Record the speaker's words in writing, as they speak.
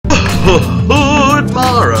Good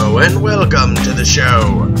morrow and welcome to the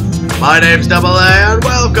show. My name's DoubleA and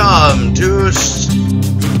welcome to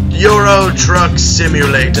Euro Truck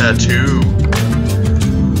Simulator 2.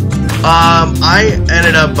 I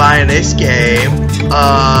ended up buying this game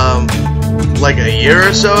like a year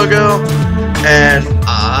or so ago, and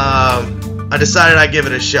I decided I'd give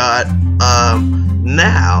it a shot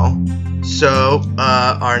now. So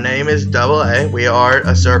our name is DoubleA. We are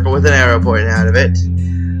a circle with an arrow pointing out of it.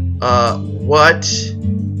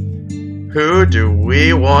 Who do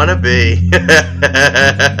we want to be?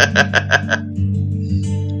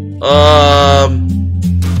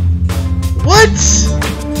 What?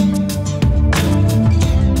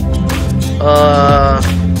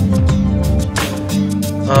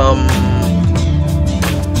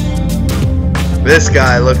 This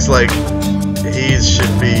guy looks like he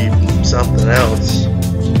should be something else.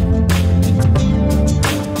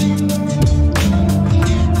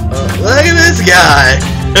 Look at this guy.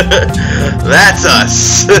 That's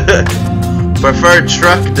us. Preferred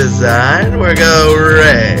truck design, we're go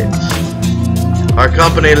red. Our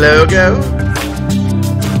company logo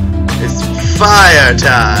is Fire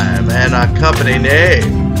Time, and our company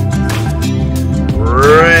name,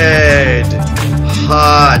 Red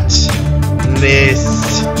Hotness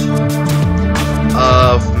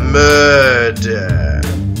of Murder.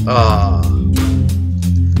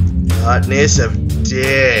 Hotness of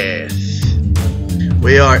Death.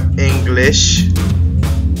 We are English.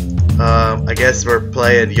 I guess we're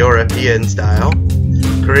playing European style.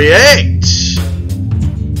 Create.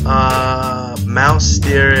 Mouse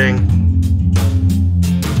steering.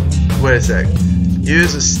 Wait a sec.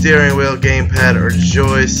 Use a steering wheel, gamepad, or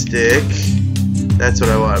joystick. That's what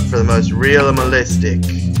I want for the most realistic.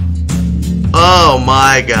 Oh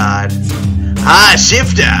my god.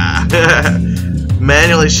 Shifter!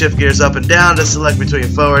 Manually shift gears up and down to select between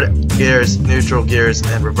forward gears, neutral gears,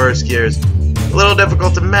 and reverse gears. A little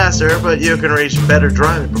difficult to master, but you can reach better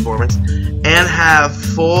driving performance and have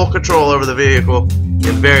full control over the vehicle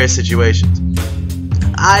in various situations.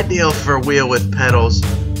 Ideal for wheel with pedals.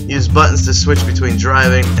 Use buttons to switch between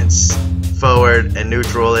driving and forward and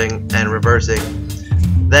neutraling and reversing.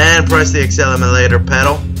 Then press the accelerator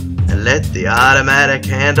pedal and let the automatic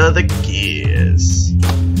handle the gears.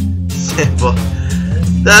 Simple.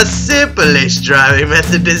 The simplest driving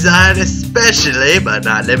method designed especially, but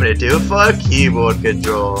not limited to, for keyboard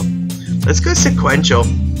control. Let's go sequential.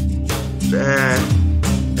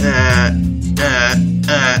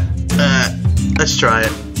 Let's try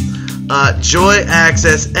it. Joy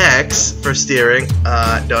Axis X for steering.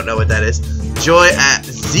 Don't know what that is. Joy at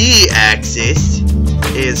Z Axis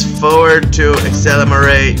is forward to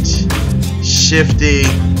accelerate. Shifter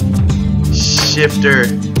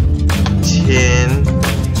 10.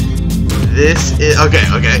 This is okay.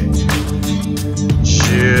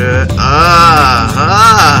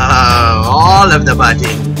 All of the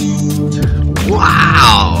buttons.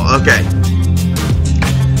 Wow. Okay.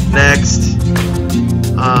 Next.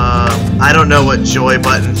 I don't know what joy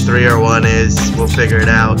button 3 or 1 is. We'll figure it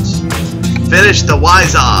out. Finish the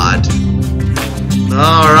Wizard.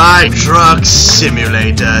 Alright, Truck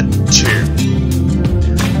Simulator 2.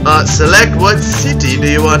 Select what city do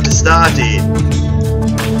you want to start in.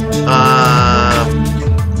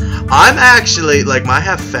 I'm actually, like, I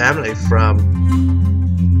have family from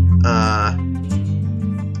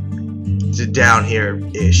down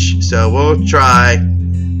here-ish. So we'll try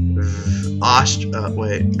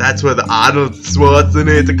wait, that's where the Arnold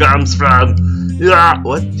Schwarzenegger comes from. Yeah,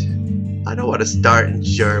 what? I don't want to start in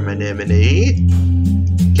Germany.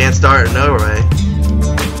 Can't start in Norway.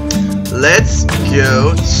 Let's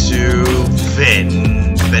go to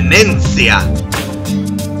Venecia.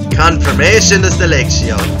 Confirmation de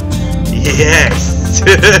selection. Yes.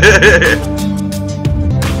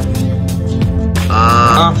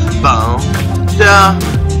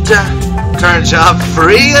 Current job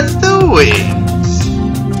free as the wings.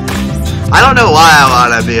 I don't know why I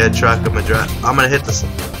wanna be a truck. I'm gonna hit this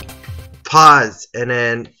pause and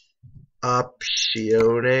then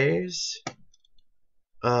options.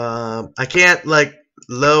 I can't like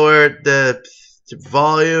lower the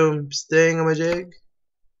volume thingamajig.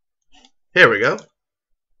 Here we go.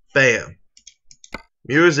 Bam.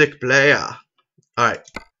 Music player. Alright.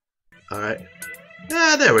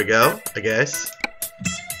 Yeah, there we go, I guess.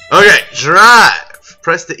 Okay, drive.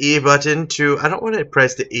 Press the E button to... I don't want to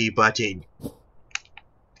press the E button.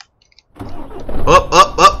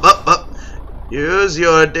 Up. Use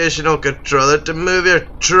your additional controller to move your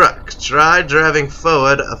truck. Try driving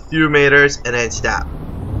forward a few meters and then stop.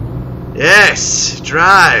 Yes,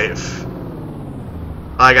 drive.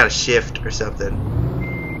 Oh, I gotta shift or something.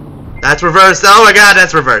 That's reverse. Oh my god,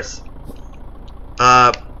 that's reverse.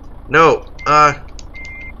 No.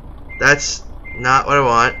 That's not what I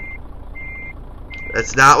want.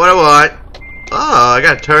 That's not what I want. Oh, I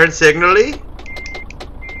got turn signally.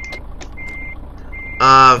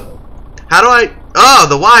 How do I... Oh,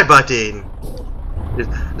 the Y button.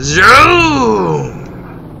 Zoom!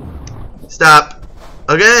 Stop.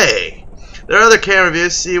 Okay. There are other camera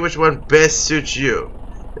views. See which one best suits you.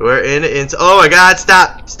 We're in... Oh my god,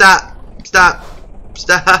 stop. Stop. Stop.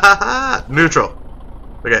 Stop. Neutral.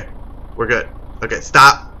 Okay. We're good. Okay,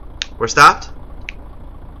 stop. We're stopped?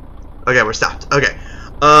 Okay, we're stopped. Okay.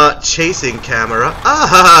 Chasing camera.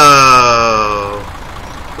 Oh!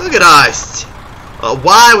 Look at us.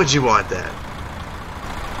 Why would you want that?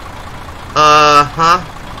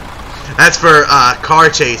 That's for, car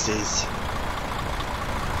chases.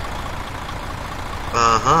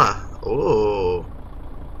 Ooh.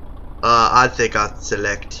 I think I'll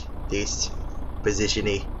select this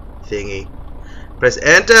position-y thingy. Press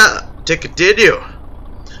enter to continue.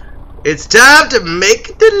 It's time to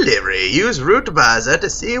make delivery. Use route advisor to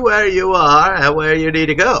see where you are and where you need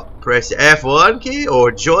to go. Press the F1 key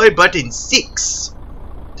or joy button 6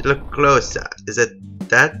 to look closer. Is it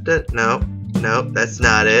that? No, no, that's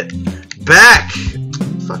not it. Back.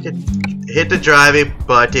 Fucking hit the driving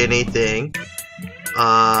button-y thing.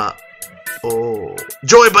 Oh.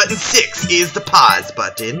 Joy button 6 is the pause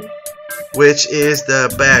button, which is the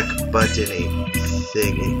back button-y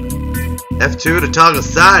thingy. F2 to toggle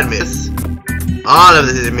side mirrors. All of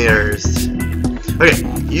these mirrors. Okay,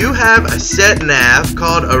 you have a set nav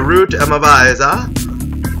called a route advisor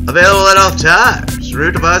available at all times.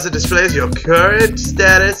 Route advisor displays your current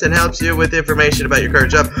status and helps you with information about your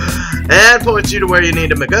current job and points you to where you need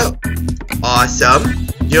to go. Awesome.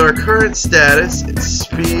 Your current status is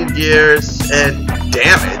speed, gears, and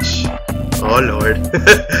damage. Oh lord.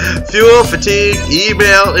 Fuel, fatigue,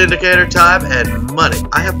 email, indicator, time, and money.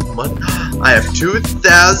 I have money. I have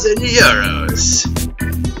 2,000 euros.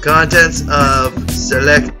 Contents of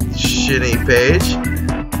selection-y page.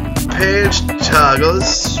 Page toggles.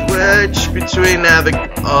 Switch between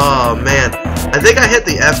Oh man. I think I hit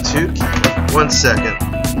the F2 key. 1 second.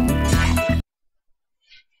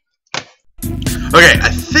 Okay, I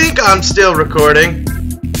think I'm still recording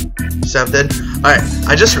something. Alright,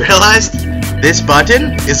 I just realized this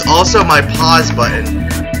button is also my pause button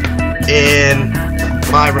in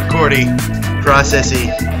my recording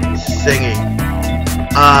processy thingy.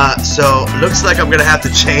 So looks like I'm gonna have to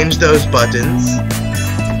change those buttons.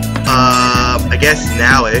 I guess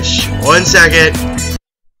now-ish. 1 second.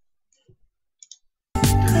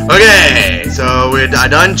 Okay, so I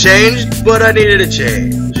done changed what I needed to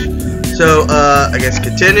change. So, I guess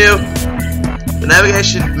continue. The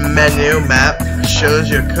navigation menu map shows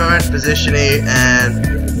your current positioning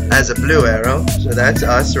and has a blue arrow. So that's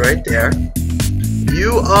us right there.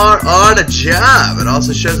 You are on a job. It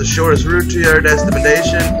also shows the shortest route to your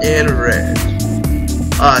destination in red.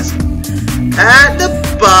 Awesome. At the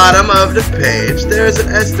bottom of the page, there's an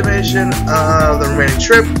estimation of the remaining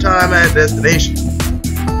trip time and destination.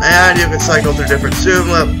 And you can cycle through different zoom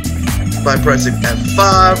levels by pressing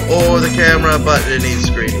F5 or the camera button in each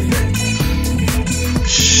screen.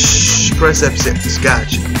 Press F6.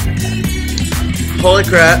 Gotcha. Holy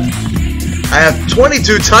crap. I have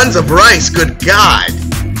 22 tons of rice. Good God.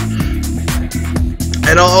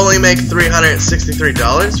 And I'll only make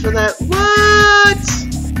 $363 for that? What?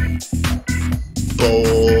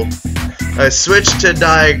 Bull. I switched to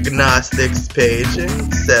diagnostics page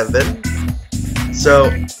 7.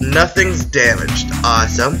 So nothing's damaged.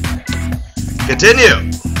 Awesome.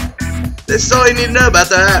 Continue. This is all you need to know about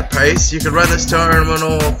that price. You can run this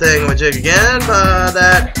terminal thingamajig again by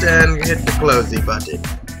that and hit the closey button.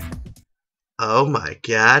 Oh my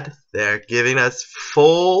god, they're giving us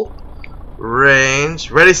full range.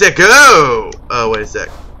 Ready, set, go! Oh, wait a sec.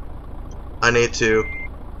 I need to,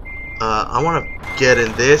 I want to get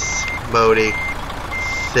in this modi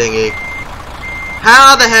thingy.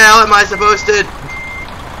 How the hell am I supposed to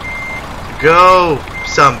go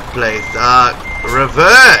someplace?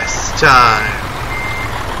 Reverse time.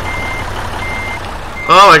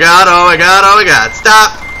 Oh my god, oh my god, oh my god.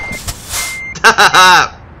 Stop!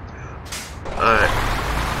 Stop! Alright.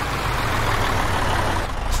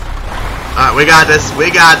 Alright, we got this. We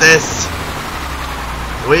got this.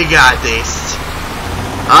 We got this.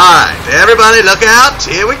 Alright, everybody look out.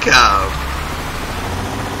 Here we come.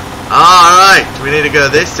 Alright, we need to go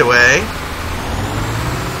this way.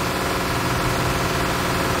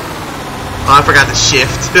 Oh, I forgot to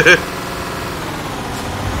shift.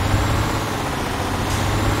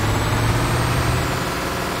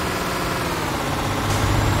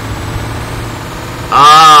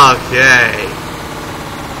 Okay.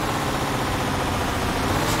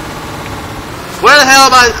 Where the hell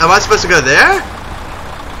am I? Am I supposed to go there?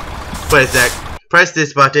 Wait a sec. Press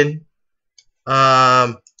this button.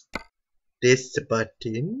 This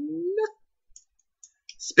button.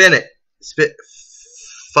 Spin it. Spin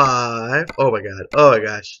 5. Oh my god. Oh my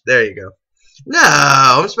gosh. There you go. No,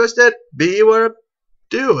 I'm supposed to be what I'm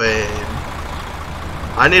doing.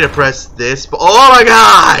 I need to press this. Oh my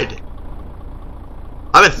god!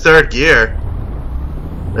 I'm in 3rd gear.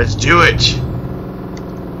 Let's do it.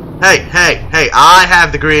 Hey, hey, hey, I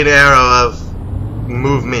have the green arrow of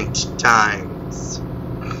movement times.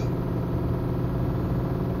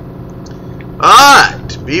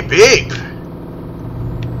 Alright, beep beep.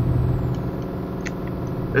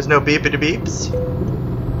 There's no beepity beeps.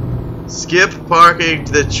 Skip parking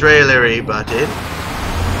to the trailery button.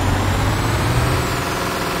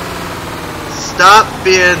 Stop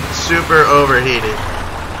being super overheated.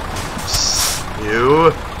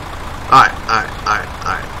 You. Alright.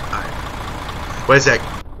 Wait a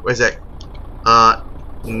sec.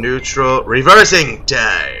 Neutral. Reversing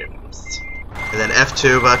times. And then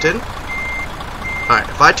F2 button. Alright,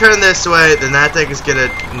 if I turn this way, then that thing is gonna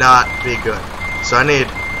not be good. So I need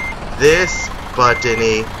this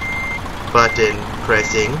button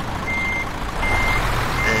pressing.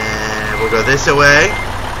 And we'll go this way.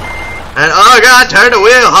 And oh god, turn the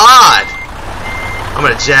wheel hard! I'm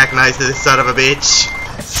gonna jackknife this son of a bitch.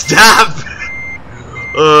 Stop!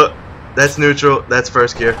 That's neutral. That's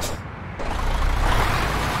 1st gear.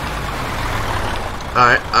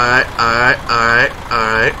 Alright.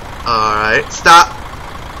 Stop!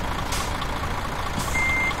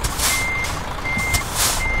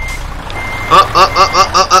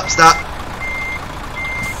 Up, stop!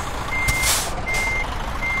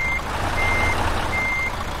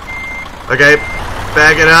 Okay,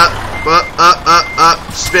 back it up. Up,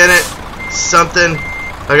 spin it. Something.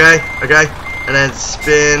 Okay. And then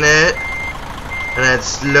spin it. And then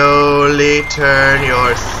slowly turn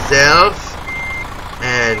yourself.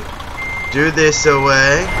 And do this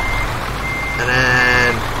away. And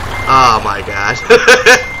then. Oh my god.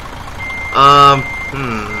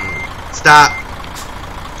 Stop.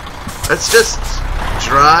 Let's just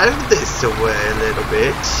drive this away a little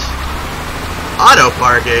bit. Auto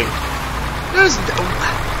parking. There's no.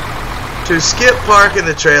 To skip park in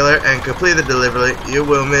the trailer and complete the delivery, you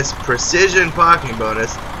will miss precision parking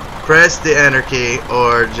bonus. Press the enter key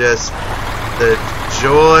or just the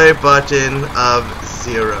joy button of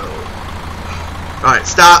 0. Alright,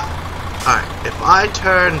 stop. Alright, if I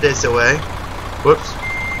turn this away, whoops,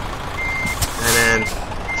 and then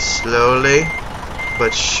slowly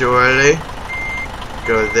but surely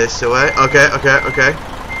go this way. Okay.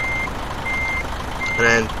 And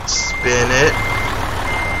then spin it.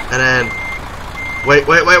 And then wait,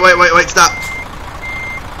 stop.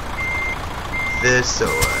 This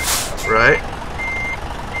way, right?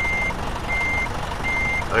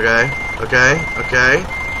 Okay.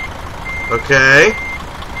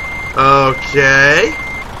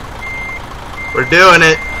 We're doing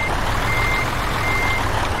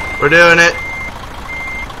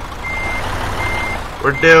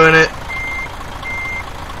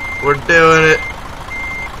it.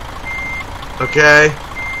 Okay.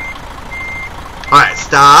 Alright,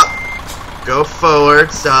 stop. Go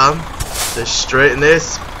forward some. Just straighten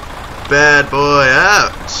this bad boy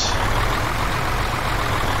out.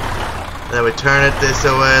 Then we turn it this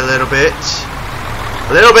way a little bit.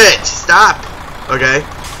 Stop. Okay.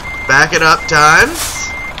 Back it up times.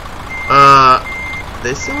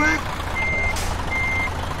 This way?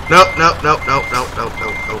 Nope.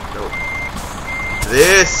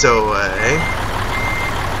 This way.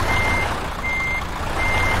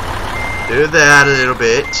 Do that a little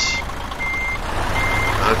bit.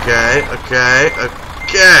 Okay.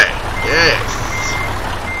 Yes.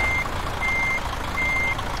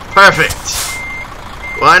 Perfect.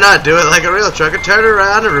 Why not do it like a real trucker? Turn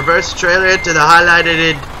around and reverse the trailer into the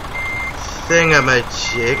highlighted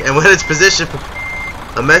thingamajig, and when it's positioned,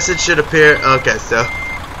 a message should appear. Okay, so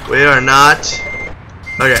we are not.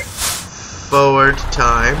 Okay, forward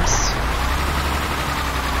times.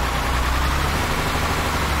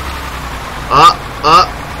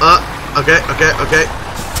 Okay.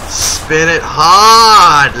 Spin it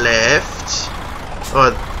hard left,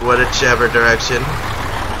 or whichever direction.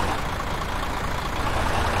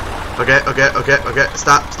 Okay.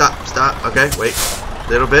 Stop. Okay, wait.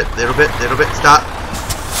 Little bit. Stop.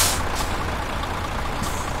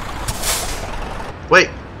 Wait.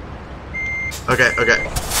 Okay.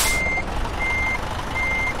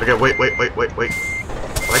 Wait.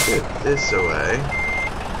 If I do it this way.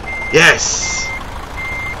 Yes.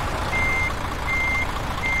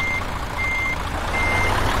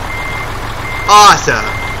 Awesome.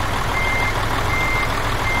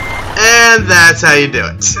 And that's how you do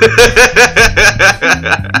it.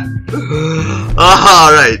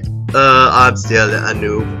 Alright. I'm still a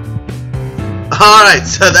noob. Alright,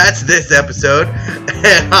 so that's this episode.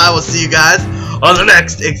 And I will see you guys on the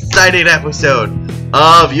next exciting episode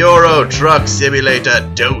of Euro Truck Simulator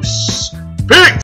Deuce. Peace!